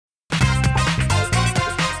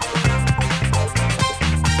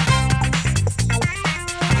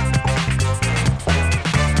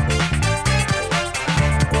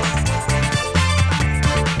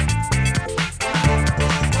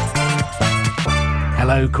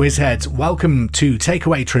Hello Quizheads, welcome to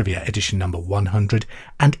Takeaway Trivia edition number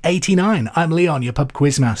 189. I'm Leon, your pub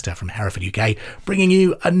quizmaster from Hereford, UK, bringing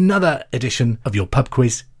you another edition of your pub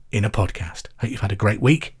quiz in a podcast. Hope you've had a great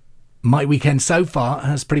week. My weekend so far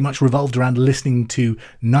has pretty much revolved around listening to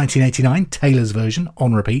 1989, Taylor's version,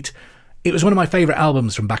 on repeat. It was one of my favourite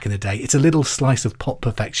albums from back in the day. It's a little slice of pop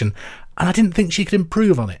perfection, and I didn't think she could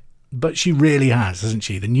improve on it. But she really has, hasn't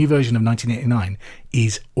she? The new version of 1989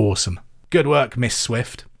 is awesome. Good work, Miss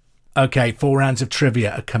Swift. Okay, 4 rounds of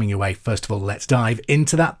trivia are coming your way. First of all, let's dive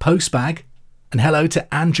into that postbag. And hello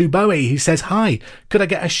to Andrew Bowie, who says, hi, could I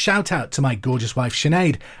get a shout out to my gorgeous wife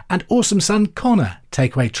Sinead and awesome son Connor?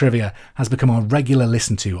 Takeaway Trivia has become our regular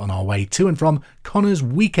listen to on our way to and from Connor's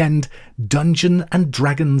weekend Dungeon and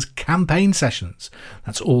Dragons campaign sessions.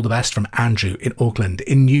 That's all the best from Andrew in Auckland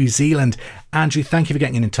in New Zealand. Andrew, thank you for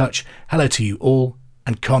getting in touch. Hello to you all.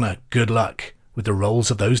 And Connor, good luck with the rolls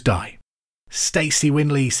of those die. Stacey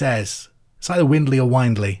Windley says, it's either Windley or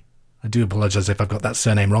Windley. I do apologise if I've got that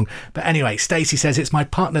surname wrong. But anyway, Stacey says it's my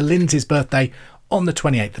partner Lindsay's birthday on the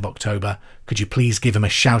 28th of October. Could you please give him a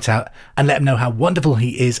shout out and let him know how wonderful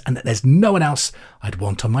he is and that there's no one else I'd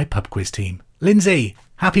want on my pub quiz team. Lindsay,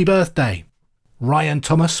 happy birthday. Ryan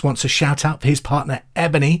Thomas wants a shout out for his partner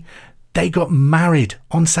Ebony. They got married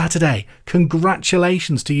on Saturday.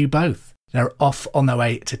 Congratulations to you both. They're off on their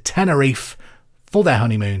way to Tenerife for their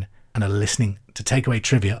honeymoon and are listening to Takeaway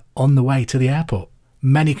Trivia on the way to the airport.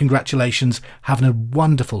 Many congratulations, having a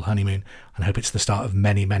wonderful honeymoon, and hope it's the start of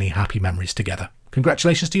many, many happy memories together.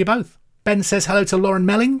 Congratulations to you both. Ben says hello to Lauren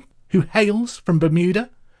Melling, who hails from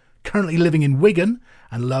Bermuda, currently living in Wigan,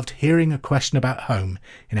 and loved hearing a question about home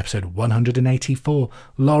in episode 184.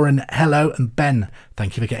 Lauren, hello, and Ben,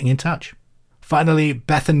 thank you for getting in touch. Finally,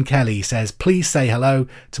 Bethan Kelly says, please say hello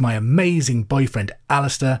to my amazing boyfriend,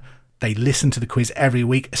 Alistair. They listen to the quiz every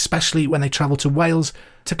week, especially when they travel to Wales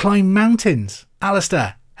to climb mountains.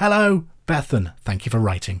 Alistair, hello. Bethan, thank you for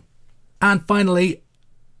writing. And finally,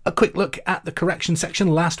 a quick look at the correction section.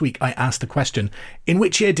 Last week I asked the question, in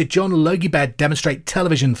which year did John Logie Baird demonstrate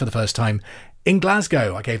television for the first time? In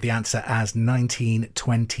Glasgow, I gave the answer as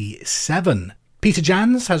 1927. Peter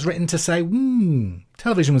Jans has written to say,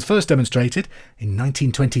 television was first demonstrated in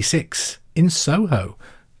 1926 in Soho.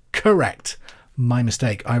 Correct. My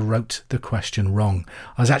mistake, I wrote the question wrong.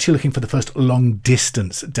 I was actually looking for the first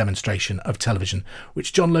long-distance demonstration of television,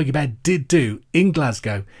 which John Logie Baird did do in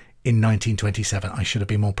Glasgow in 1927. I should have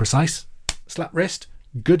been more precise. Slap wrist.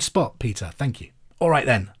 Good spot, Peter. Thank you. All right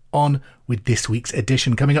then, on with this week's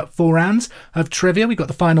edition. Coming up, 4 rounds of trivia. We've got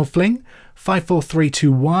the final fling. 5, 4, 3,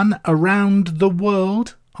 2, 1. Around the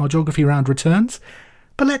world. Our geography round returns.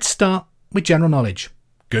 But let's start with general knowledge.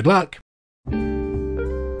 Good luck.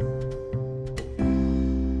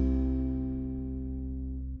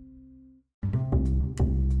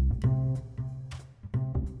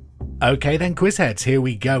 Okay then, quizheads, here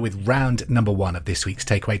we go with round number 1 of this week's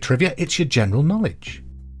Takeaway Trivia. It's your general knowledge.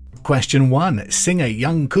 Question 1. Singer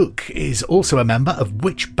Jung Kook is also a member of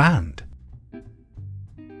which band?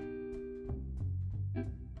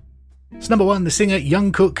 So number 1, the singer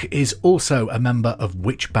Jung Kook is also a member of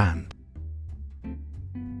which band?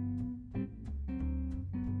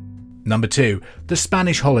 Number 2, the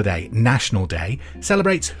Spanish holiday National Day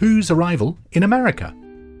celebrates whose arrival in America?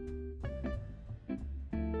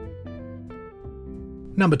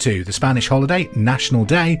 Number 2, the Spanish holiday National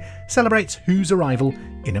Day celebrates whose arrival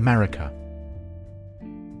in America?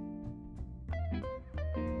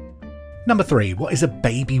 Number 3, what is a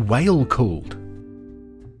baby whale called?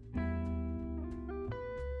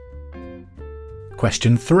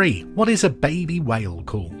 Question 3, what is a baby whale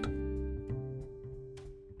called?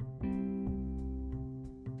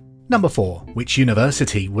 Number 4, which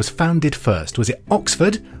university was founded first? Was it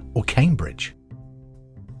Oxford or Cambridge?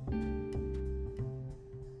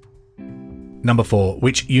 Number 4,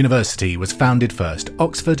 which university was founded first?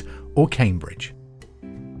 Oxford or Cambridge?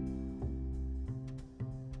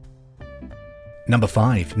 Number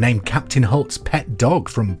 5, name Captain Holt's pet dog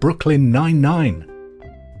from Brooklyn Nine-Nine.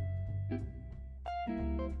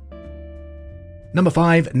 Number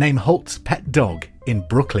 5, name Holt's pet dog in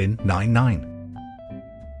Brooklyn Nine-Nine.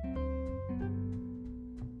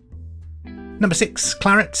 Number 6,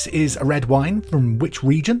 claret is a red wine from which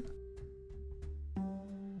region?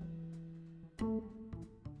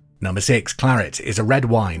 Number 6, claret is a red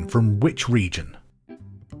wine from which region?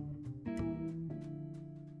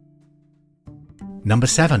 Number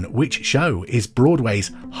 7, which show is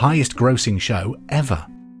Broadway's highest grossing show ever?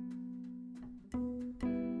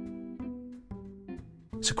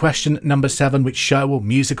 So question number 7, which show or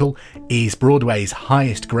musical is Broadway's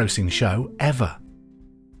highest grossing show ever?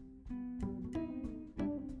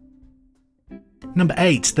 Number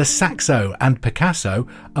 8. The Saxo and Picasso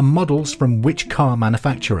are models from which car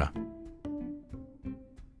manufacturer?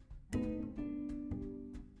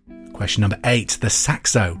 Question number 8. The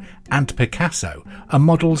Saxo and Picasso are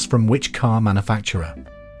models from which car manufacturer?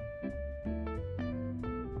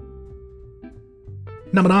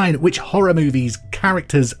 Number 9. Which horror movie's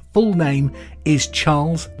character's full name is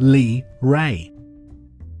Charles Lee Ray?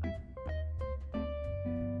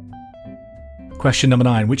 Question number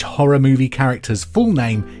 9. Which horror movie character's full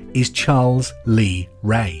name is Charles Lee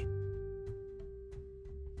Ray?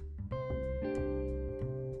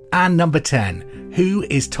 And number 10. Who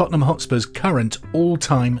is Tottenham Hotspur's current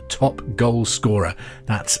all-time top goal scorer?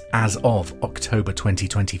 That's as of October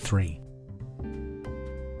 2023.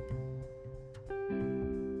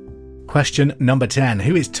 Question number 10.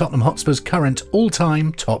 Who is Tottenham Hotspur's current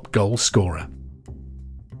all-time top goal scorer?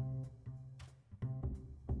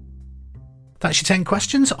 That's your 10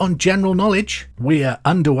 questions on general knowledge. We're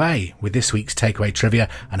underway with this week's Takeaway Trivia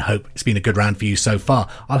and hope it's been a good round for you so far.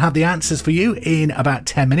 I'll have the answers for you in about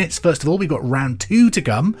 10 minutes. First of all, we've got round 2 to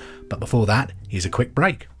come, but before that, here's a quick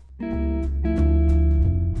break.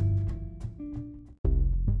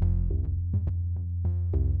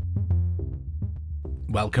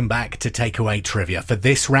 Welcome back to Takeaway Trivia. For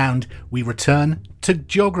this round, we return to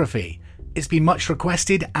geography. It's been much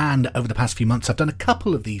requested, and over the past few months I've done a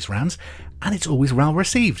couple of these rounds, and it's always well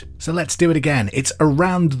received. So let's do it again. It's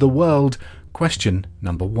Around the World. Question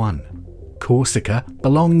number 1. Corsica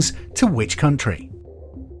belongs to which country?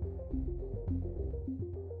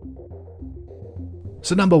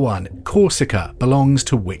 So number 1, Corsica belongs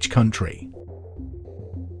to which country?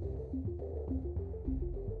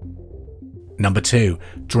 Number 2,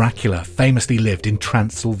 Dracula famously lived in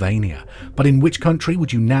Transylvania, but in which country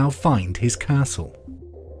would you now find his castle?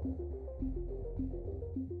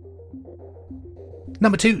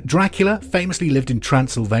 Number 2, Dracula famously lived in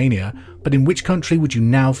Transylvania, but in which country would you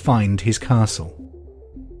now find his castle?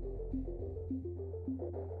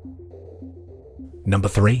 Number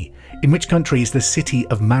 3, in which country is the city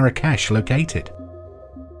of Marrakesh located?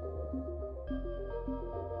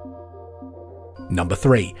 Number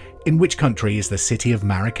 3, in which country is the city of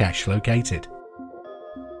Marrakesh located?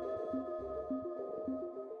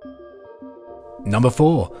 Number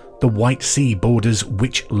 4, the White Sea borders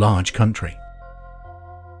which large country?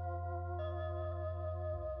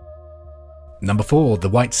 Number 4, the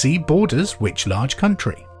White Sea borders which large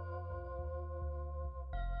country?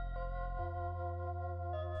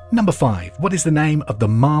 Number 5, what is the name of the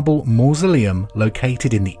marble mausoleum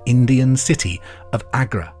located in the Indian city of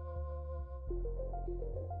Agra?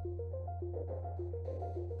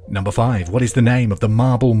 Number 5, what is the name of the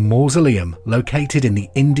marble mausoleum located in the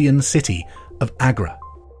Indian city of Agra?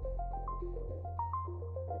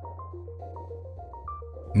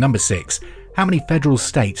 Number 6, how many federal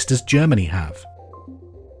states does Germany have?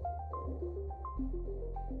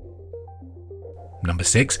 Number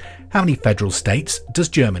 6, how many federal states does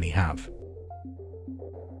Germany have?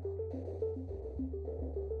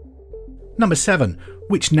 Number 7,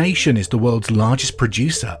 which nation is the world's largest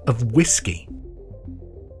producer of whiskey?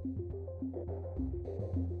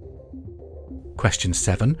 Question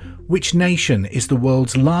 7, which nation is the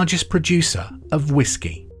world's largest producer of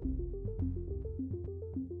whiskey?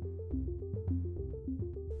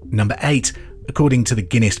 Number 8, according to the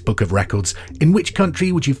Guinness Book of Records, in which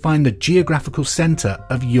country would you find the geographical centre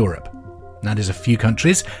of Europe? Now, there's a few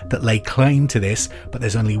countries that lay claim to this, but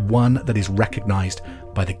there's only one that is recognised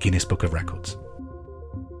by the Guinness Book of Records.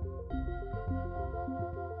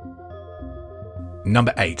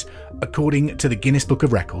 Number 8, according to the Guinness Book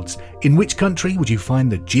of Records, in which country would you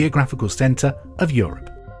find the geographical centre of Europe?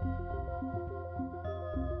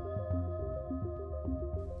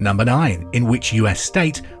 Number 9, in which US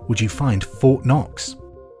state would you find Fort Knox?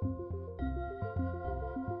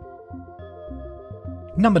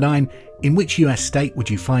 Number 9, in which US state would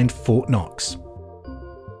you find Fort Knox?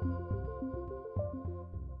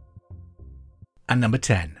 And number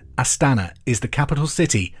 10, Astana is the capital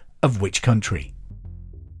city of which country?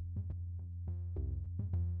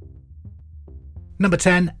 Number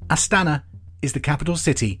 10, Astana is the capital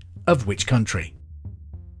city of which country?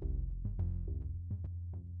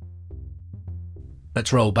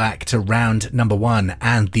 Let's roll back to round number 1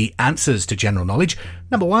 and the answers to general knowledge.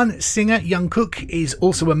 Number 1, singer Jung Kook is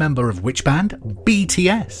also a member of which band?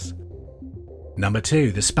 BTS. Number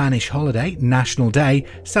 2, the Spanish holiday, National Day,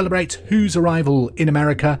 celebrates whose arrival in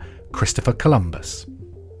America? Christopher Columbus.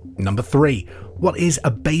 Number 3, what is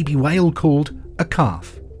a baby whale called? A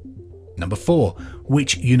calf. Number 4,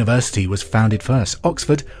 which university was founded first,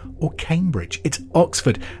 Oxford or Cambridge? It's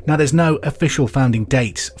Oxford. Now, there's no official founding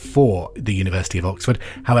dates for the University of Oxford.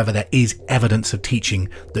 However, there is evidence of teaching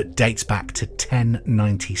that dates back to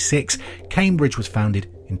 1096. Cambridge was founded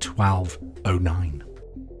in 1209.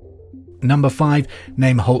 Number 5,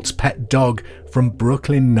 name Holt's pet dog from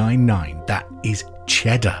Brooklyn Nine-Nine. That is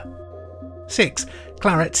Cheddar. 6,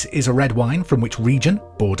 claret is a red wine from which region?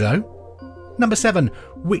 Bordeaux. Number 7,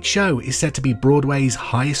 which show is said to be Broadway's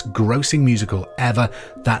highest grossing musical ever?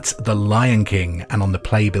 That's The Lion King, and on the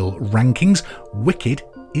Playbill rankings, Wicked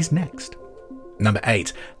is next. Number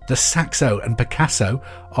 8, the Saxo and Picasso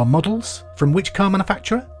are models from which car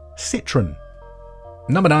manufacturer? Citroën.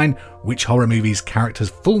 Number 9, which horror movie's character's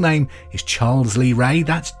full name is Charles Lee Ray?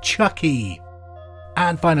 That's Chucky.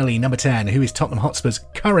 And finally, number 10, who is Tottenham Hotspur's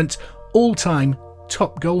current all-time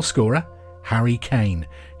top goal scorer? Harry Kane.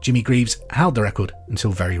 Jimmy Greaves held the record until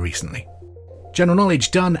very recently. General knowledge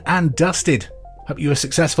done and dusted. Hope you were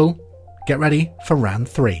successful. Get ready for round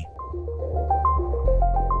 3.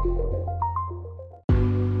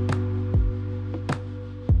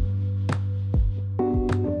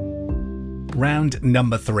 Round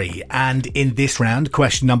number 3, and in this round,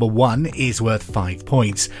 question number 1 is worth 5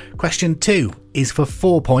 points. Question 2 is for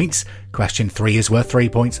 4 points. Question 3 is worth 3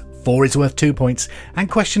 points. 4 is worth 2 points,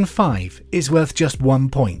 and question 5 is worth just 1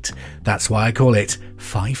 point. That's why I call it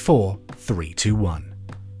 5, 4, 3, 2, 1.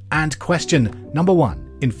 And question number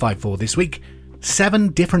 1 in 5-4 this week: 7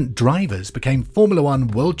 different drivers became Formula 1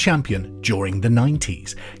 world champion during the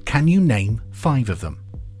 90s. Can you name 5 of them?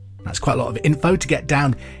 That's quite a lot of info to get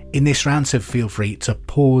down in this round, so feel free to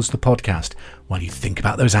pause the podcast while you think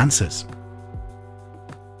about those answers.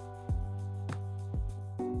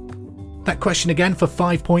 That question again for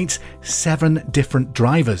 5 points: 7 different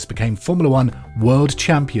drivers became Formula 1 world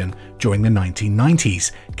champion during the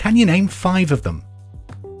 1990s. Can you name 5 of them?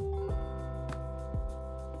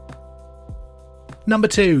 Number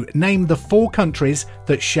 2, name the 4 countries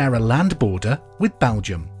that share a land border with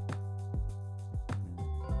Belgium.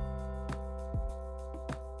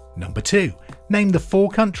 Number 2, name the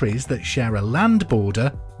 4 countries that share a land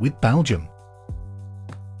border with Belgium.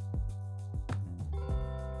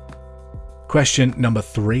 Question number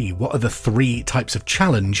 3, what are the 3 types of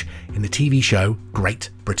challenge in the TV show Great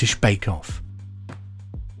British Bake Off?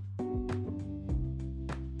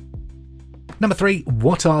 Number 3,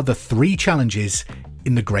 what are the 3 challenges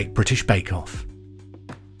in the Great British Bake Off?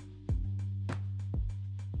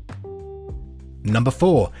 Number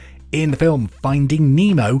 4, in the film Finding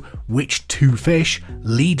Nemo, which 2 fish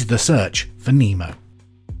lead the search for Nemo?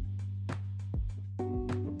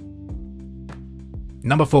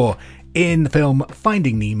 Number 4, in the film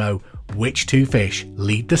Finding Nemo, which 2 fish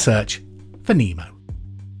lead the search for Nemo?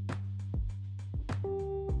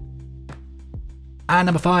 And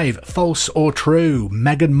number 5, false or true,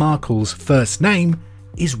 Meghan Markle's first name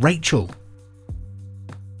is Rachel.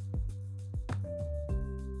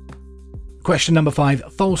 Question number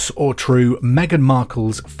 5, false or true, Meghan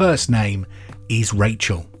Markle's first name is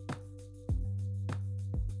Rachel.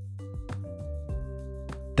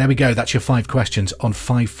 There we go, that's your 5 questions on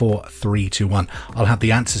 5, 4, 3, 2, 1. I'll have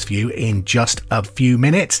the answers for you in just a few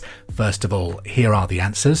minutes. First of all, here are the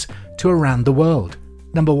answers to Around the World.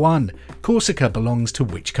 Number 1, Corsica belongs to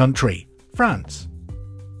which country? France.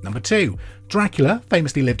 Number 2, Dracula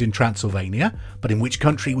famously lived in Transylvania, but in which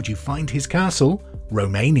country would you find his castle?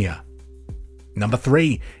 Romania. Number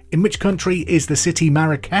 3, in which country is the city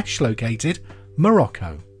Marrakesh located?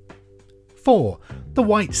 Morocco. 4, the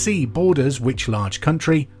White Sea borders which large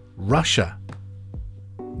country? Russia.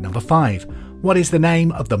 Number 5, what is the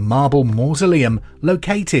name of the marble mausoleum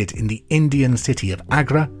located in the Indian city of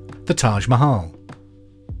Agra? The Taj Mahal.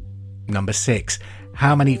 Number 6,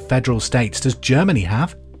 how many federal states does Germany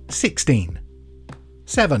have? 16.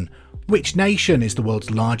 7, which nation is the world's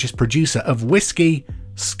largest producer of whiskey?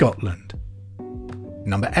 Scotland.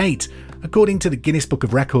 Number 8, according to the Guinness Book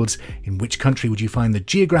of Records, in which country would you find the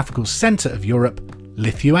geographical centre of Europe?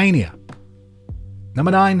 Lithuania.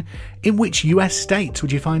 Number 9, in which US state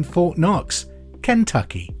would you find Fort Knox?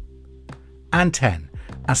 Kentucky. And 10,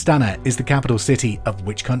 Astana is the capital city of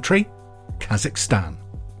which country? Kazakhstan.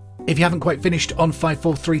 If you haven't quite finished on 5,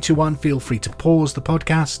 4, 3, 2, 1, feel free to pause the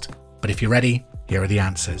podcast. But if you're ready, here are the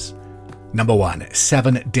answers. Number 1,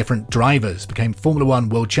 7 different drivers became Formula 1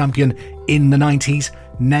 world champion in the 90s.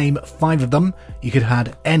 Name 5 of them. You could have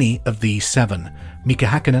had any of these 7. Mika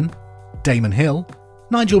Hakkinen, Damon Hill,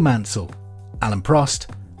 Nigel Mansell, Alan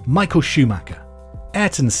Prost, Michael Schumacher,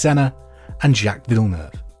 Ayrton Senna and Jacques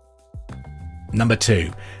Villeneuve. Number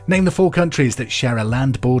 2, name the 4 countries that share a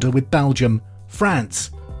land border with Belgium: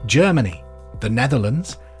 France, Germany, the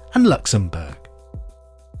Netherlands and Luxembourg.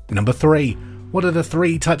 Number 3. What are the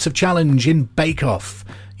 3 types of challenge in Bake Off?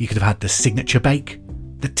 You could have had the signature bake,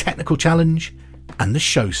 the technical challenge, and the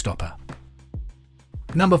showstopper.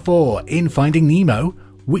 Number 4. In Finding Nemo,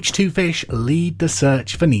 which 2 fish lead the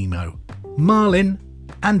search for Nemo? Marlin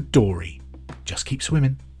and Dory. Just keep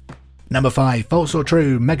swimming. Number 5. False or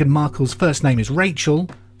true? Meghan Markle's first name is Rachel.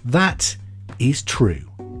 That is true.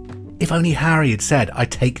 If only Harry had said, "I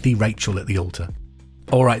take thee, Rachel," at the altar.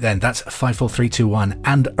 Alright then, that's 5, 4, 3, 2, 1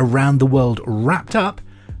 and Around the World wrapped up.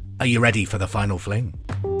 Are you ready for the final fling?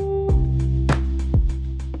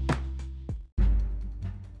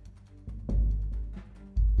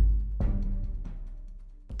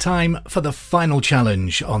 Time for the final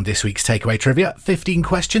challenge on this week's Takeaway Trivia. 15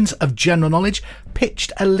 questions of general knowledge,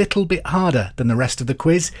 pitched a little bit harder than the rest of the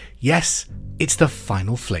quiz. Yes, it's the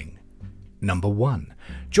final fling. Number 1.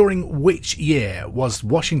 During which year was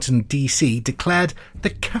Washington, D.C. declared the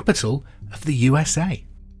capital of the USA?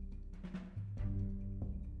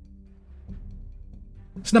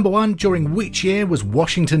 So number 1. During which year was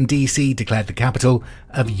Washington, D.C. declared the capital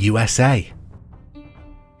of USA?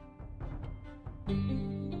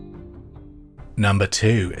 Number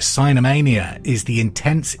 2. Cynomania is the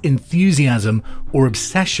intense enthusiasm or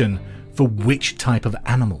obsession for which type of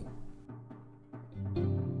animal?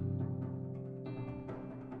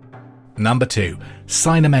 Number 2.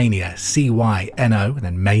 Cynomania, C-Y-N-O, and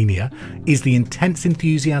then mania, is the intense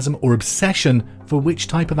enthusiasm or obsession for which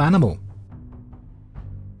type of animal?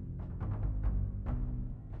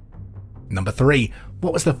 Number 3.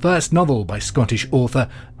 What was the first novel by Scottish author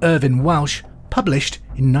Irvine Welsh published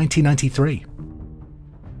in 1993?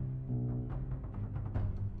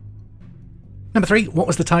 Number 3. What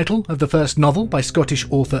was the title of the first novel by Scottish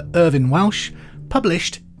author Irvine Welsh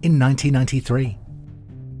published in 1993?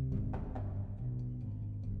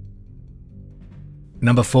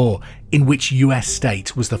 Number 4. In which US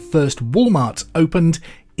state was the first Walmart opened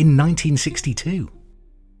in 1962?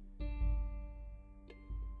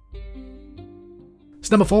 So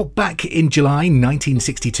number 4. Back in July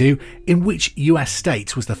 1962, in which US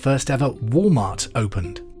state was the first ever Walmart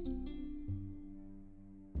opened?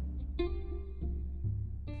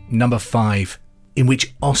 Number 5. In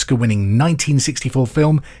which Oscar-winning 1964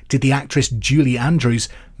 film did the actress Julie Andrews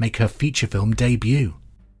make her feature film debut?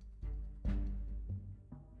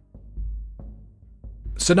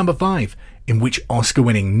 So number 5. In which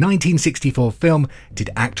Oscar-winning 1964 film did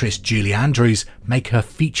actress Julie Andrews make her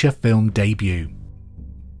feature film debut?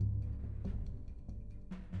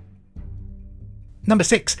 Number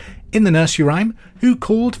 6. In the nursery rhyme, who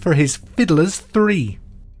called for his fiddlers 3?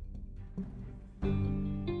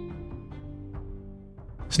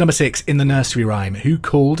 So number 6. In the nursery rhyme, who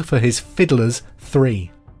called for his fiddlers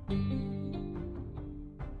 3?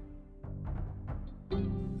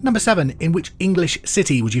 Number 7. In which English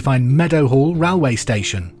city would you find Meadowhall railway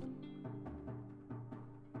station?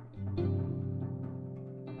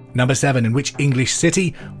 Number 7. In which English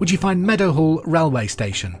city would you find Meadowhall railway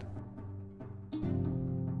station?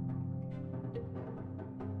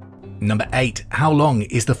 Number 8. How long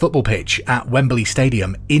is the football pitch at Wembley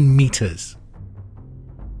Stadium in metres?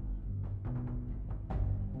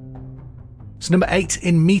 So number 8.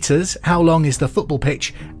 In metres, how long is the football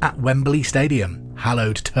pitch at Wembley Stadium?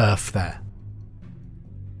 Hallowed turf there.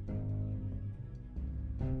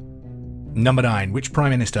 Number 9. Which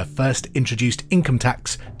Prime Minister first introduced income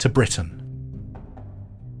tax to Britain?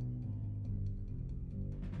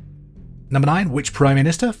 Number 9. Which Prime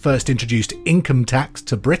Minister first introduced income tax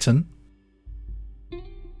to Britain?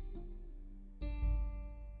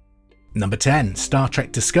 Number 10. Star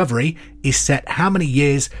Trek Discovery is set how many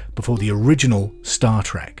years before the original Star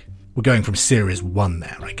Trek? We're going from Series 1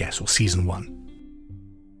 there, I guess, or Season 1.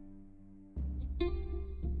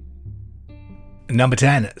 Number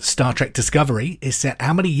 10. Star Trek Discovery is set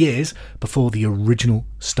how many years before the original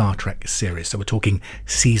Star Trek series? So we're talking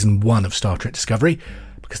Season 1 of Star Trek Discovery,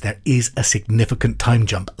 because there is a significant time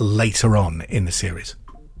jump later on in the series.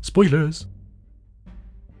 Spoilers!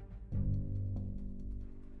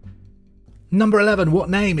 Number 11. What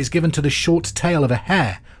name is given to the short tail of a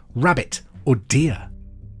hare, rabbit, or deer?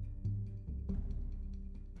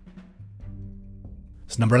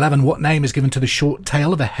 So number 11. What name is given to the short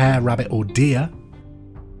tail of a hare, rabbit, or deer?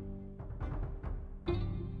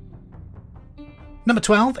 Number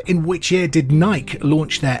 12. In which year did Nike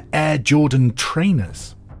launch their Air Jordan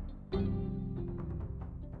trainers?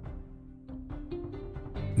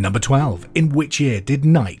 Number 12. In which year did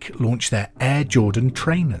Nike launch their Air Jordan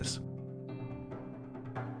trainers?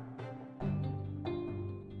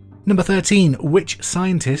 Number 13. Which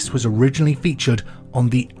scientist was originally featured on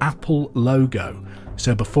the Apple logo?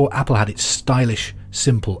 So before Apple had its stylish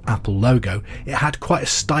simple Apple logo. It had quite a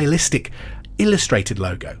stylistic, illustrated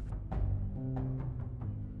logo.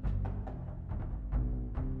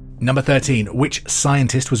 Number 13. Which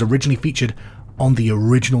scientist was originally featured on the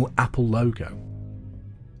original Apple logo?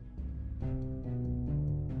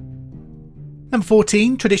 Number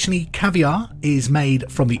 14. Traditionally, caviar is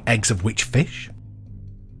made from the eggs of which fish?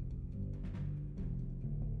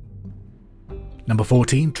 Number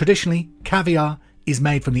 14. Traditionally, caviar is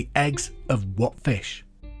made from the eggs of what fish?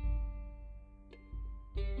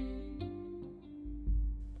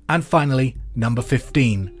 And finally, number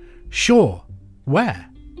 15. Sure, where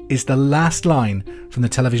is the last line from the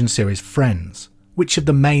television series Friends? Which of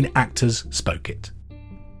the main actors spoke it?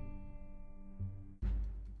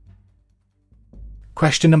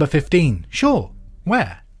 Question number 15. Sure,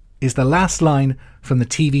 where is the last line from the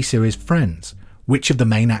TV series Friends? Which of the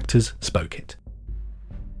main actors spoke it?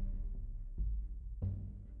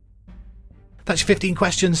 That's your 15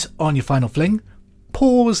 questions on your final fling.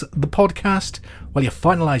 Pause the podcast while you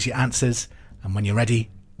finalise your answers, and when you're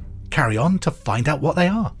ready, carry on to find out what they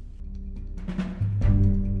are.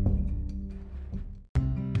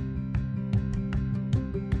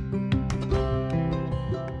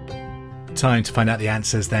 Time to find out the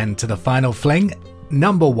answers then to the final fling.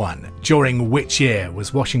 Number 1. During which year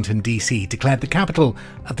was Washington DC declared the capital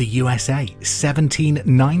of the USA?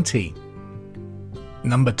 1790.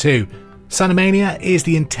 Number 2. Cinemania is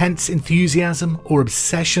the intense enthusiasm or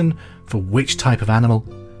obsession for which type of animal?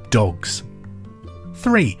 Dogs.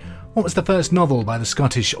 3. What was the first novel by the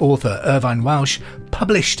Scottish author Irvine Welsh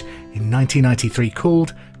published in 1993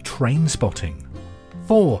 called Trainspotting?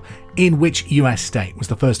 4. In which US state was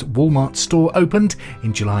the first Walmart store opened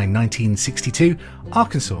in July 1962?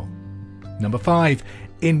 Arkansas. Number 5.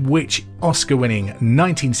 In which Oscar-winning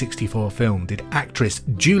 1964 film did actress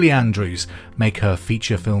Julie Andrews make her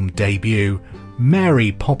feature film debut?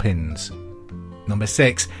 Mary Poppins. Number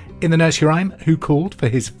 6. In the nursery rhyme, who called for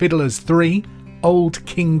his fiddlers 3? Old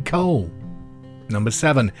King Cole. Number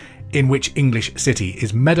 7. In which English city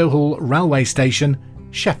is Meadowhall Railway Station?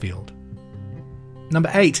 Sheffield.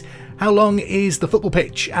 Number 8. How long is the football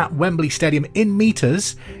pitch at Wembley Stadium in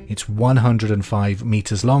metres? It's 105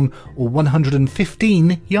 metres long, or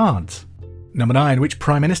 115 yards. Number 9. Which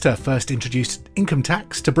Prime Minister first introduced income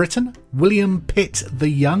tax to Britain? William Pitt the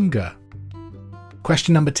Younger.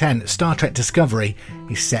 Question number 10. Star Trek Discovery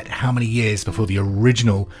is set how many years before the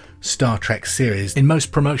original Star Trek series? In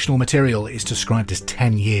most promotional material, it's described as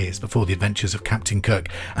 10 years before the adventures of Captain Cook.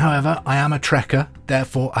 However, I am a Trekker,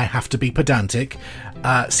 therefore I have to be pedantic.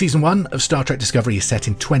 Season 1 of Star Trek Discovery is set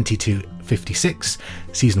in 2256.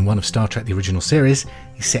 Season 1 of Star Trek the original series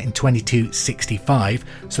is set in 2265.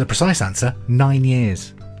 So the precise answer, 9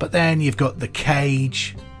 years. But then you've got The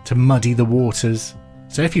Cage to muddy the waters.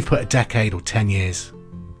 So if you've put a decade or 10 years,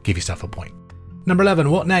 give yourself a point. Number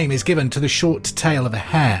 11. What name is given to the short tail of a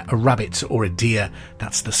hare, a rabbit or a deer?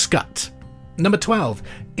 That's the scut. Number 12.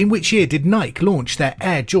 In which year did Nike launch their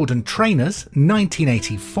Air Jordan trainers?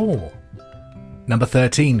 1984. Number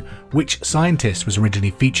 13. Which scientist was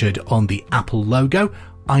originally featured on the Apple logo?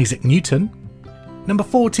 Isaac Newton. Number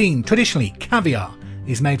 14. Traditionally, caviar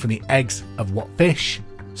is made from the eggs of what fish?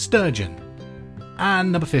 Sturgeon.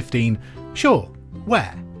 And number 15. Sure,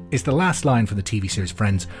 where is the last line from the TV series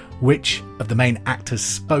Friends? Which of the main actors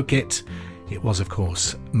spoke it? It was, of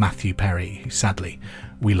course, Matthew Perry, who sadly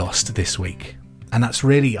we lost this week. And that's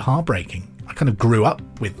really heartbreaking. I kind of grew up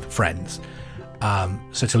with Friends.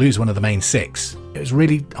 So to lose one of the main 6, it was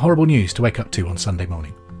really horrible news to wake up to on Sunday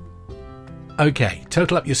morning. Okay,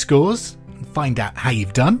 total up your scores and find out how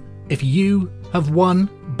you've done. If you have won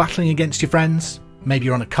battling against your friends, maybe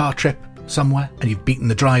you're on a car trip somewhere and you've beaten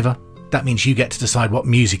the driver, that means you get to decide what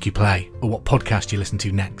music you play or what podcast you listen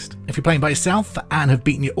to next. If you're playing by yourself and have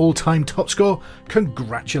beaten your all-time top score,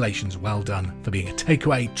 congratulations, well done for being a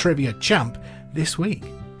takeaway trivia champ this week.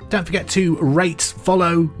 Don't forget to rate,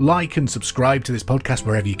 follow, like and subscribe to this podcast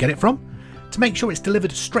wherever you get it from to make sure it's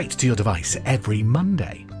delivered straight to your device every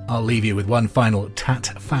Monday. I'll leave you with one final tat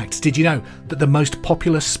fact. Did you know that the most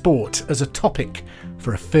popular sport as a topic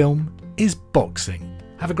for a film is boxing?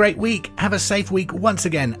 Have a great week. Have a safe week. Once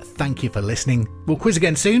again, thank you for listening. We'll quiz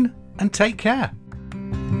again soon and take care.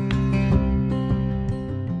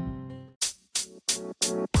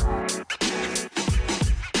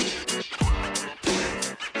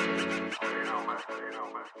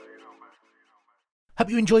 Hope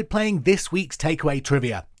you enjoyed playing this week's Takeaway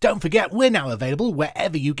Trivia. Don't forget, we're now available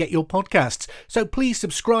wherever you get your podcasts, so please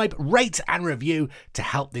subscribe, rate and review to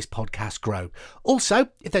help this podcast grow. Also,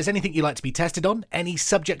 if there's anything you'd like to be tested on, any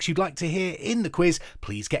subjects you'd like to hear in the quiz,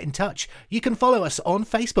 please get in touch. You can follow us on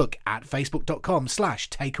Facebook at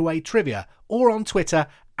facebook.com/takeawaytrivia or on Twitter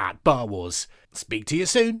at Bar Wars. Speak to you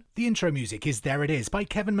soon. The intro music is There It Is by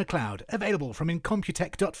Kevin MacLeod, available from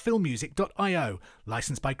incompetech.filmmusic.io,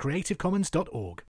 licensed by creativecommons.org.